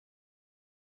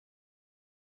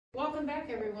Welcome back,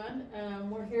 everyone.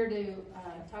 We're here to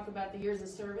talk about the years of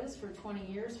service for 20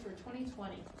 years for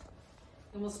 2020.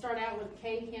 And we'll start out with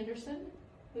Kay Henderson,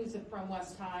 who's from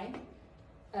West High.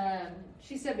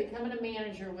 She said becoming a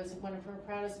manager was one of her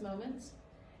proudest moments,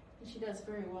 and she does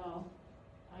very well.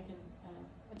 I can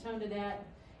attone to that.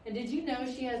 And did you know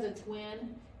she has a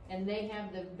twin, and they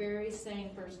have the very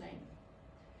same first name?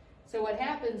 So what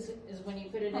happens is when you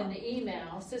put it in the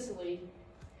email,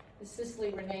 Cicely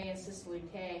Renee and Cicely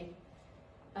Kay.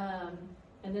 And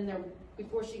then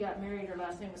before she got married, her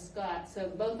last name was Scott. So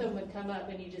both of them would come up,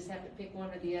 and you just have to pick one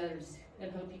or the others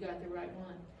and hope you got the right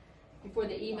one. Before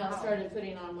the email started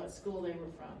putting on what school they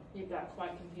were from, it got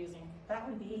quite confusing. That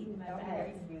would be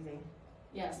very confusing.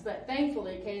 Yes, but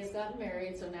thankfully Kay's gotten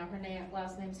married, so now her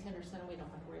last name's Henderson, and we don't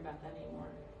have to worry about that anymore.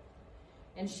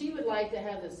 And she would like to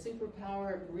have the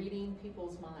superpower of reading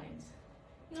people's minds.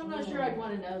 You know, I'm not sure I'd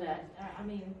want to know that. I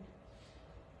mean,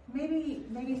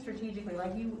 maybe strategically,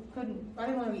 like I didn't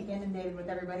want to be inundated with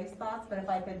everybody's thoughts, but if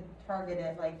I could target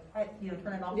it, like,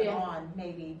 turn it off and on,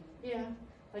 maybe. Yeah,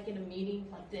 like in a meeting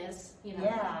like this,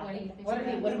 Yeah. What do you think? What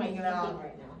am I thinking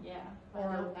right now? Yeah.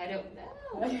 Or I don't know.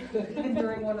 Even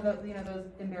during one of those, those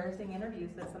embarrassing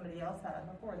interviews that somebody else had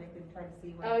before, they could try to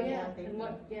see what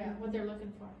what they're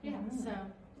looking for. Yeah. Mm-hmm. So.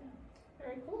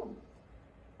 Very cool.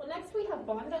 Well, next we have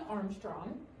Vonda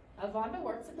Armstrong. Vonda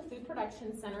works at the Food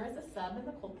Production Center as a sub in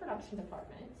the cold production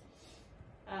department.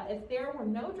 If there were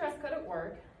no dress code at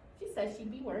work, she says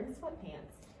she'd be wearing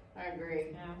sweatpants. I agree.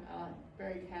 Yeah.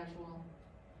 Very casual.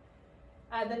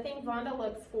 The thing Vonda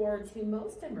looks forward to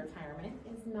most in retirement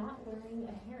is not wearing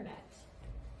a hairnet.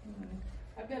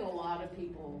 I bet a lot of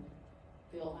people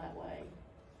feel that way.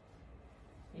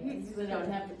 So they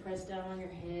don't have to press down on your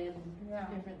head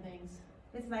and different things.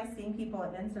 It's nice seeing people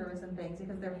at in-service and things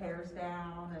because their hair's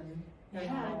down and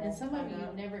and some of you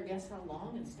never guess how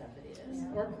long and stuff it is,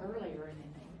 or curly or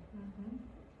anything. Mm-hmm.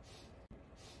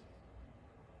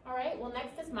 All right, well,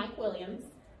 next is Mike Williams.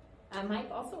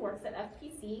 Mike also works at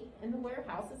FPC in the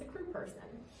warehouse as a crew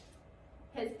person.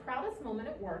 His proudest moment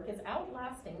at work is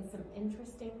outlasting some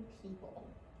interesting people.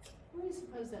 What do you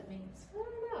suppose that means? I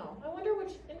don't know. I wonder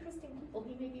which interesting people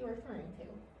he may be referring to.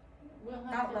 We'll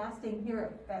have Outlasting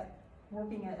here at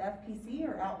working at FPC,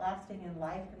 or outlasting in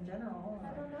life in general?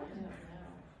 I don't know.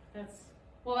 I don't know.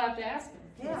 We'll have to ask him.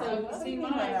 Yeah. So what do see you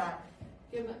mean by Mike. that?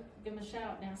 Give him a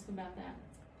shout and ask him about that.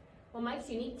 Well, Mike's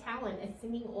unique talent is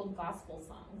singing old gospel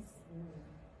songs.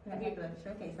 You have to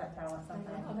showcase that talent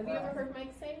sometime. Have you ever heard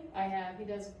Mike sing? I have. He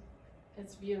does.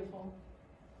 It's beautiful.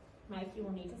 Mike, you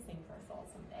will need to sing for us all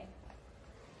someday.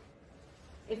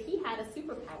 If he had a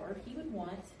superpower, he would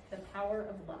want the power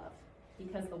of love,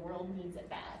 because the world needs it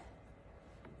bad.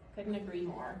 Couldn't agree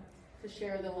more. To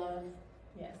share the love.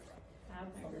 Yes,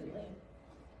 absolutely.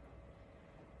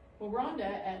 Well, Rhonda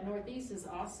at Northeast is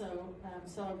also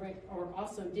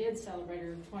did celebrate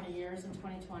her 20 years in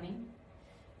 2020,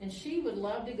 and she would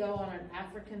love to go on an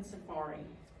African safari.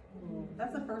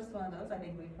 That's the first one of those I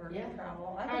think we've heard of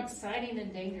travel. How exciting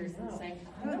and dangerous at the same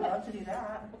I would time. love to do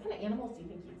that. What kind of animals do you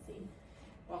think you'd see?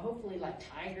 Well, hopefully like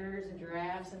tigers and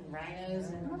giraffes and rhinos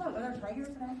I and don't know, are there tigers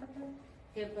in Africa?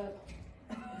 hippo.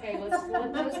 Okay, let's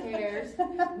split those hairs.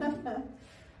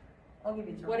 I'll give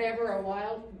you two. Whatever,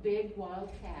 a big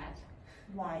wild cat.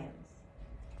 Lions.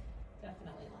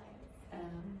 Definitely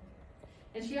lions.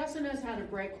 And she also knows how to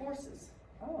break horses.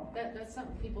 Oh. That's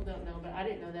something people don't know, but I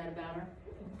didn't know that about her.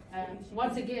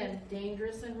 Once again,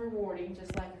 dangerous and rewarding,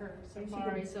 just like her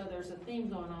safari, so there's a theme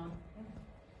going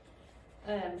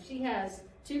on. She has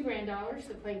 2 granddaughters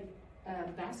that play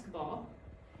basketball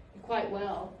quite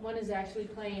well. One is actually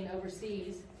playing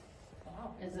overseas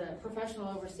as a professional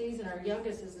overseas, and our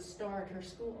youngest is a star at her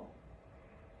school.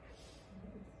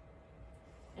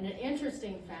 And an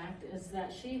interesting fact is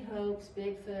that she hopes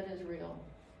Bigfoot is real.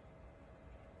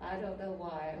 I don't know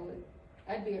why.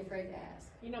 I'd be afraid to ask.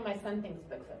 You know, my son thinks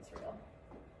Bigfoot's real.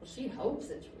 Well, she hopes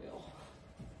it's real.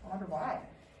 I wonder why.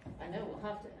 I know,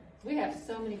 we have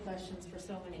so many questions for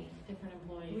so many different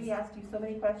employees. We asked you so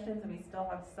many questions and we still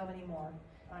have so many more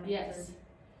unanswered. Yes.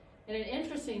 And an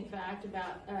interesting fact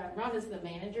about, Rhonda's the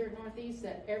manager at Northeast,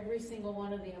 that every single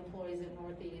one of the employees at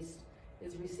Northeast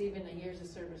is receiving a Years of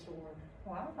Service award.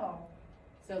 Wow.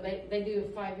 So they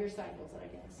do 5-year cycles, I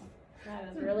guess. That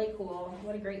is really cool.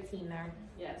 What a great team there.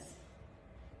 Yes.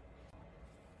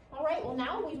 All right, well,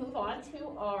 now we move on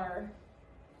to our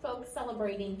folks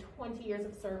celebrating 20 years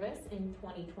of service in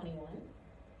 2021.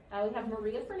 We have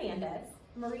Maria Fernandez.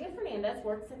 Maria Fernandez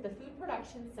works at the Food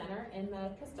Production Center in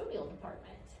the custodial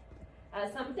department.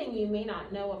 Something you may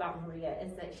not know about Maria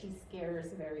is that she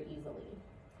scares very easily.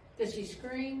 Does she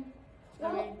scream?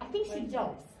 Well, I think she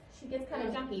jumps. She gets kind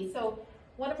of jumpy. So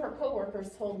one of her coworkers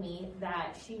told me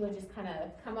that she would just kind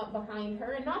of come up behind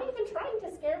her and not even trying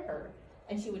to scare her,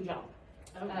 and she would jump.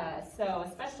 So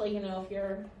especially, you know, if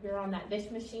you're on that dish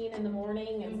machine in the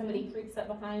morning and somebody creeps up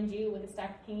behind you with a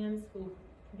stack of cans, who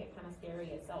can get kind of scary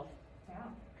itself. Yeah.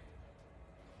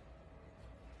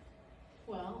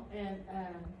 Well, and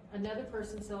another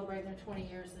person celebrating their 20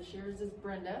 years this year is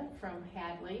Brenda from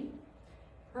Hadley.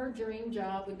 Her dream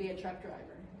job would be a truck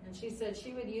driver, and she said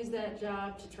she would use that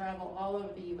job to travel all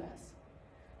over the U.S.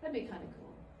 That'd be kind of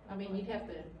cool. I mean, you'd have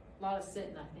a lot of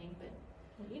sitting, I think, but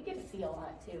You get to see a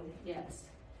lot too. yes.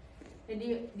 And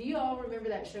do you all remember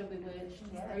that show Bewitched?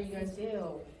 Yes, Or you guys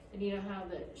do. And you know how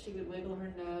that she would wiggle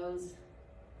her nose?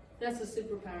 That's a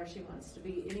superpower she wants, to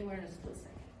be anywhere in a split second.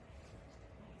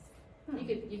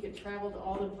 You could travel to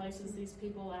all the places these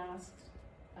people asked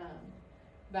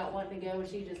about wanting to go, and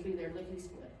she'd just be there lickety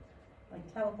split.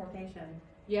 Like teleportation.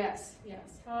 Yes.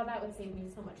 Oh, that would save me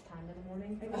so much time in the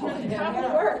morning. Oh, yeah. Travel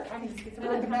to work. I can just get to And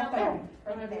work then and back come home. I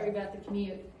don't have to worry about the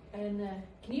commute. And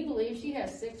can you believe she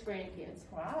has 6 grandkids?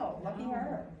 Wow, lucky Wow.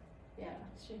 her. Yeah,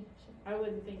 she I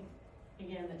wouldn't think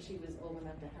again that she was old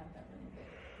enough to have that many.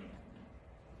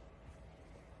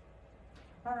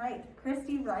 But, All right,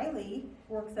 Christy Riley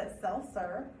works at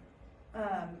Seltzer.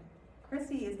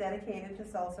 Christy is dedicated to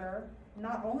Seltzer.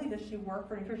 Not only does she work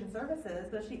for nutrition services,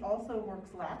 but she also works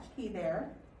latchkey there.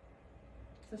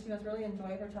 So she must really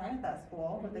enjoy her time at that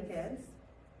school with the kids.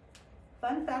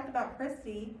 Fun fact about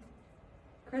Christy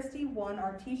won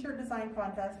our t-shirt design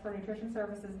contest for nutrition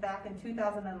services back in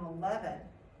 2011.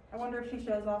 I wonder if she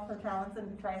shows off her talents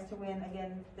and tries to win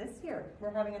again this year.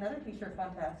 We're having another t-shirt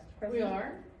contest. Christy? We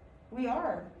are? We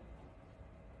are.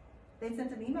 They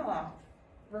sent an email out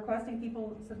requesting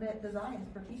people submit designs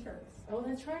for t-shirts. Oh,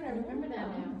 that's right. I remember that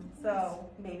now. So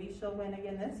maybe she'll win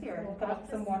again this year. We'll Put up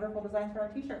some practice. wonderful designs for our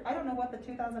t-shirt. I don't know what the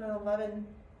 2011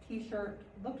 t-shirt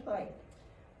looked like.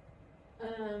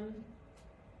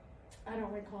 I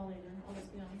don't recall either. I'll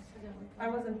just be honest. I don't recall. I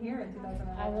wasn't here in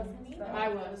 2011. I wasn't either. so- I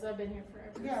was. I've been here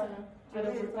forever. Yeah. So I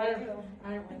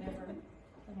don't remember.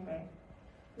 Anyway,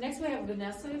 Next we have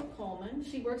Vanessa Coleman.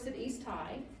 She works at East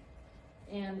High,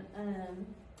 and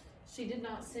she did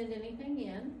not send anything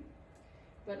in,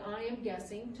 but I am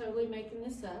guessing, totally making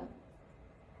this up,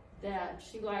 that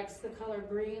she likes the color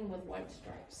green with white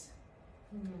stripes,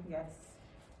 yes.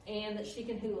 and that she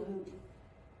can hula hoop.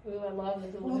 Ooh, I love the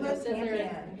hula Well, hoop. that's Sit there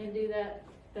champion. and do that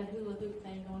hula hoop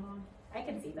thing going on. I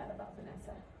can see that about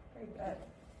Vanessa. Very good.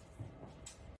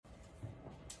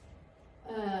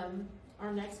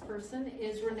 Our next person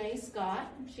is Renee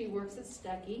Scott. She works at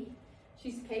Stuckey.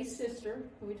 She's Kay's sister,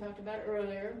 who we talked about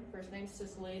earlier. First name's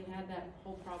Cicely, and had that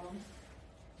whole problem.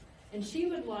 And she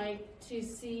would like to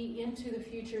see into the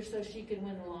future so she could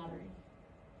win the lottery.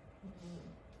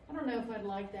 I don't know if I'd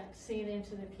like that, seeing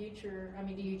into the future. I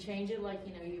mean, do you change it like,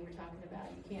 you were talking about?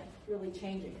 You can't really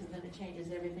change it, because then it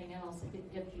changes everything else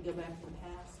if you go back to the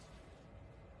past.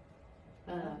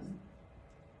 And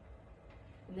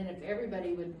then if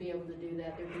everybody would be able to do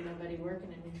that, there'd be nobody working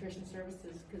in nutrition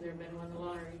services, because everybody won the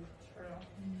lottery. True.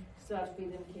 So I'd be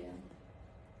them kid.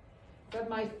 But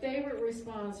my favorite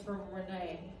response from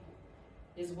Renee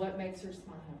is what makes her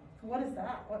smile. What is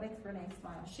that? What makes Renee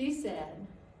smile? She said,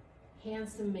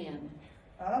 handsome men.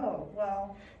 Oh,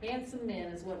 well, Handsome men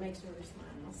is what makes her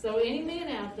smile. So any men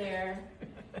out there,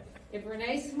 if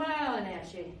Renee's smiling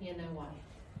at you, you know why.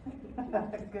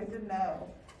 good to know.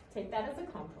 Take that as a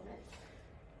compliment.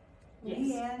 Yes.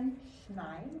 Leanne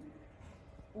Schneid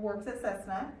works at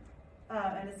Cessna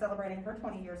and is celebrating her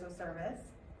 20 years of service.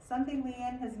 Something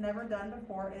Leanne has never done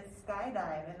before is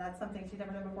skydive, and that's something she's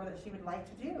never done before that she would like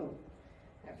to do.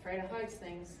 Afraid of heights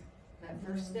things, that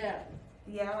first step.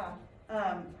 Yeah.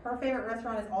 Her favorite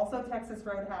restaurant is also Texas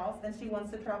Roadhouse, and she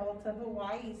wants to travel to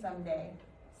Hawaii someday.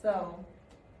 So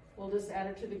We'll just add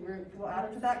her to the group. we'll add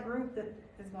her to that group that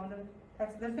is going to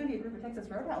Texas. There's going to be a group at Texas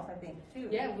Roadhouse, I think, too.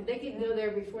 Yeah, well, they can go there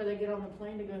before they get on the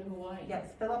plane to go to Hawaii. Yes,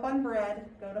 fill up on bread,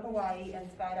 go to Hawaii, and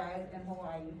skydive in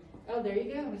Hawaي. Oh, there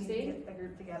you go. We need to See? get the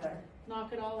group together.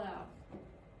 Knock it all out.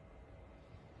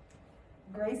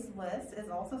 Grace Bliss is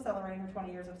also celebrating her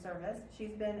 20 years of service.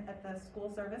 She's been at the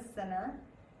School Service Center.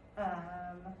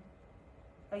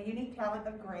 A unique talent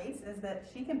of Grace is that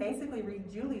she can basically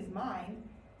read Julie's mind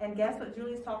and guess what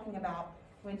Julie's talking about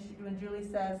when Julie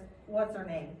says, "What's her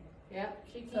name?" Yep,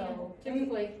 she can. So,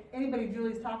 Typically, Anybody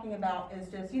Julie's talking about is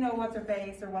just, what's her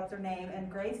face or what's her name, and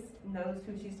Grace knows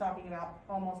who she's talking about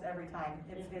almost every time.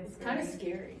 it's kind of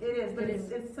scary. It is, but It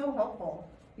it's so helpful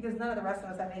because none of the rest of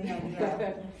us have any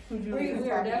idea who Julie is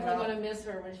We are talking definitely about. going to miss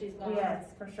her when she's gone. Yes,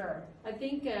 for sure. I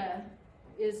think,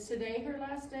 is today her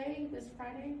last day, this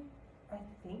Friday? I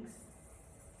think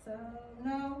so.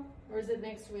 No, Or is it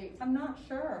next week? I'm not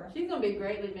sure. She's gonna be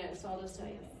greatly missed, I'll just tell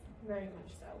you. Very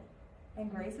much so. And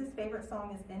Grace's favorite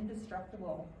song is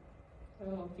Indestructible.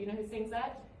 Oh, do you know who sings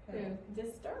that? Who?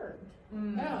 Disturbed.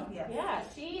 Oh, yes. Yeah,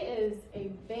 she is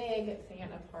a big fan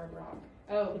of hard rock.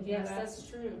 Oh, Did you know yes, that? that's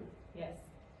true. Yes.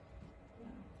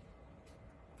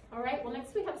 All right, well,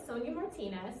 next we have Sonia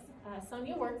Martinez.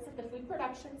 Sonia works at the Food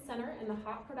Production Center in the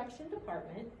Hot Production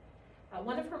Department.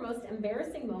 One of her most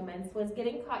embarrassing moments was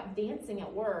getting caught dancing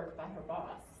at work by her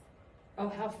boss. Oh,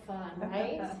 how fun.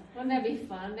 Right? Wouldn't that be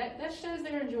fun? That shows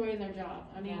they're enjoying their job.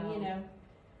 I mean, Yeah. you know.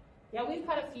 Yeah, we've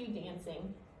caught a few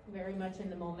dancing very much in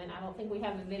the moment. I don't think we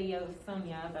have a video of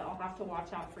Sonia, but I'll have to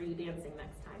watch out for you dancing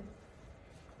next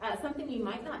time. Something you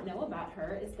might not know about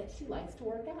her is that she likes to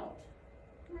work out.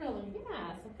 Really?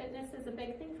 Yeah, so fitness is a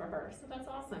big thing for her, so that's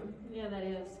awesome. Yeah, that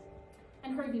is.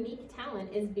 And her unique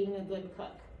talent is being a good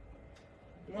cook.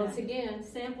 Once again,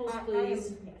 samples, I am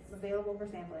please. Yes. available for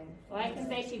sampling. Well, I can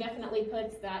say she definitely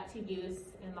puts that to use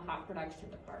in the hot production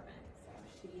department. So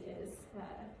she is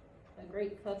a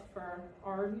great cook for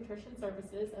our nutrition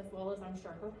services as well as, I'm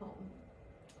sure, her home.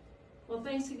 Well,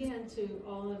 thanks again to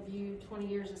all of you, 20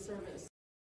 years of service.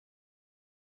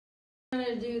 I'm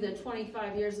going to do the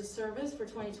 25 years of service for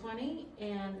 2020,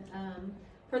 and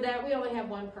for that we only have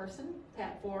one person,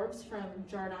 Pat Forbes from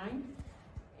Jardine,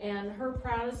 and her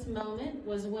proudest moment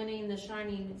was winning the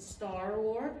Shining Star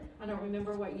Award. I don't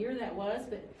remember what year that was,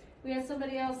 but we had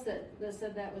somebody else that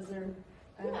said that was their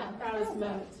proudest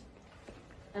moment.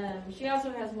 She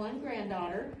also has one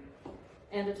granddaughter,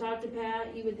 and to talk to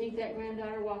Pat, you would think that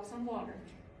granddaughter walks on water.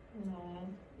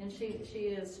 And she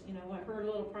is, you know, what her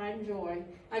little pride and joy.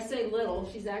 I say little,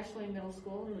 she's actually in middle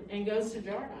school and goes to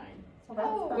Jardine, Well,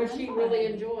 that's where fun. she really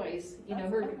enjoys. You know,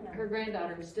 That's fun. her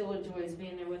granddaughter still enjoys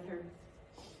being there with her.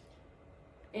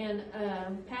 And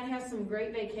Pat has some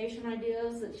great vacation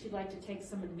ideas that she'd like to take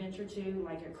some adventure to,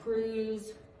 like a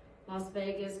cruise, Las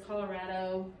Vegas,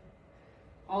 Colorado.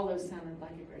 All those sounded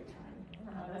like a great time.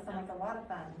 Oh, that sounds like a lot of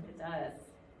fun. It does.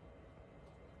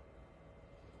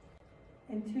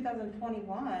 In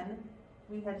 2021,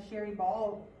 we had Sherry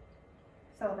Ball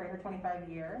celebrate her 25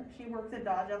 year. She works at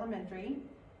Dodge Elementary.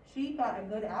 She got a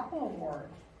Good Apple Award.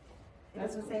 It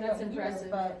doesn't say That's what year,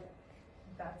 impressive. but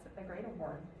that's a great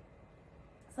award.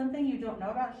 Something you don't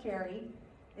know about Sherry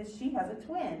is she has a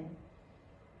twin.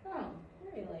 Oh,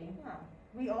 Really? Yeah.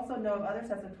 We also know of other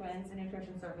sets of twins in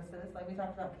nutrition services, like we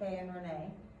talked about Kay and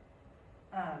Renee,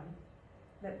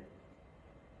 that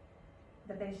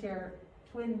they share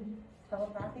twin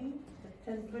telepathy.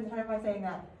 Twin, how am I saying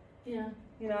that? yeah.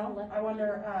 You know, I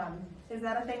wonder, is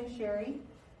that a thing, Sherry?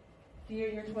 Do you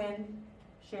and your twin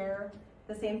share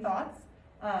the same thoughts?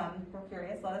 We're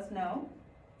curious, let us know.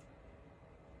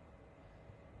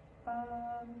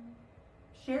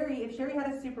 Sherry, if Sherry had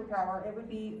a superpower, it would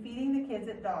be feeding the kids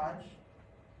at Dodge.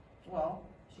 Well,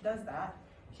 she does that.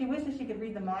 She wishes she could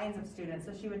read the minds of students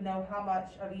so she would know how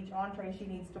much of each entree she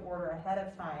needs to order ahead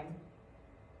of time.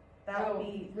 That would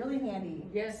be really handy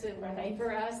Yes, it would be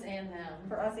for us and them.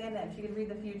 for us and them. She could read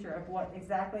the future of what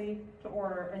exactly to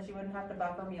order, and she wouldn't have to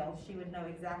buffer meals. She would know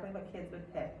exactly what kids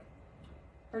would pick.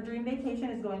 Her dream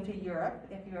vacation is going to Europe.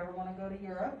 If you ever want to go to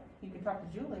Europe, you can talk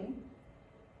to Julie.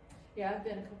 Yeah, I've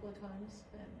been a couple of times,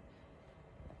 but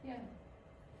yeah.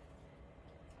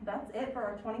 That's it for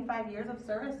our 25 years of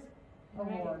service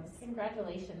awards. Right.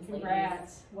 Congratulations, ladies.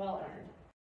 Congrats. Well earned.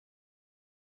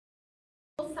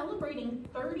 Well, celebrating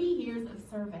 30 years of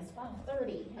service. Wow,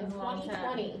 30 in That's a long time.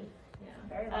 2020. Yeah.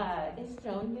 Very long. Is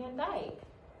Joan Van Dyke.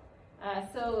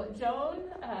 So Joan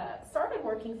started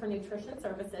working for nutrition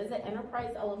services at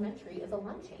Enterprise Elementary as a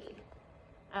lunch aide.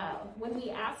 When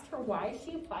we asked her why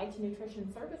she applied to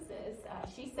nutrition services,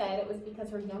 she said it was because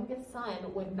her youngest son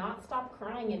would not stop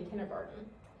crying in kindergarten.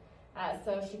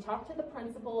 So she talked to the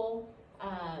principal,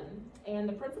 and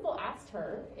the principal asked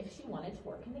her if she wanted to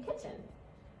work in the kitchen.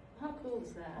 How cool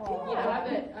is that? Aw. You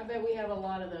know, I bet we have a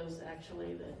lot of those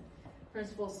actually, that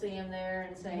principals see them there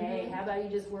and say, hey, how about you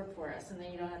just work for us, and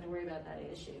then you don't have to worry about that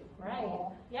issue. Right.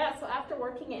 Aw. Yeah, so after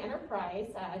working at Enterprise,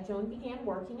 Joan began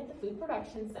working at the Food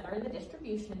Production Center in the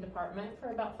distribution department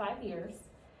for about 5 years.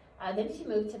 Then she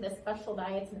moved to the special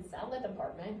diets and salad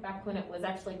department, back when it was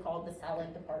actually called the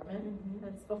salad department.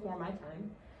 That's before my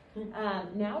time.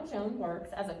 Now Joan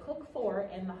works as a cook 4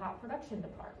 in the hot production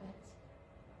department.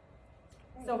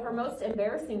 So her most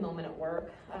embarrassing moment at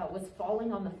work was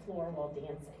falling on the floor while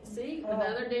dancing. See,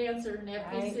 another dancer in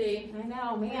FPC. I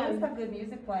know, We always man. have good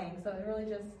music playing, so it really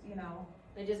just, you know,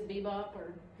 They just bebop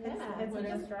or. Yeah, it's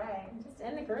whatever. just right. Just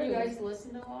in the Do groove. you guys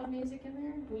listen to a lot of music in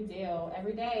there? We do,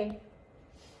 every day.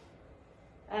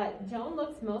 Joan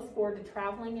looks most forward to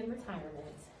traveling in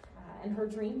retirement, and her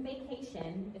dream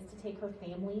vacation is to take her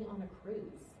family on a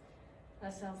cruise.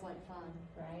 That sounds like fun.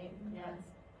 Right? Yes.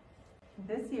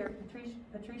 This year,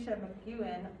 Patricia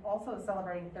McEwen also is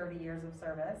celebrating 30 years of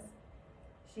service.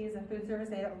 She is a food service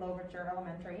aide at Louverture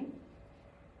Elementary.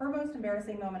 Her most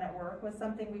embarrassing moment at work was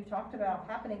something we've talked about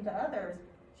happening to others.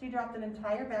 She dropped an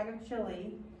entire bag of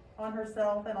chili on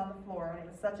herself and on the floor, and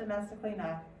it was such a mess to clean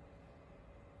up.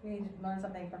 We need to learn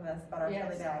something from this about our Yes.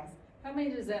 chili bags. How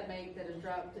many does that make that have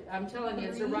dropped? I'm telling you,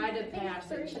 it's a rite of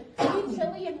passage. Three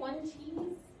chili and one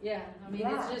cheese. Yeah, I mean,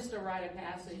 Yeah. it's just a rite of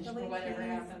passage Chili, for whatever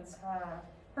cheese. happens.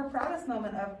 Her proudest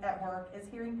moment at work is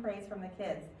hearing praise from the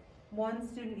kids. One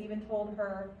student even told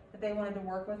her that they wanted to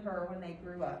work with her when they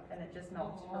grew up, and it just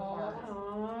melted her heart.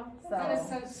 Aww. That is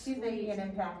So so she's making an sweet.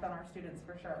 impact on our students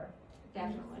for sure.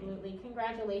 Definitely. Absolutely.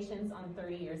 Congratulations on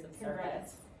 30 years of service.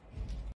 Congrats.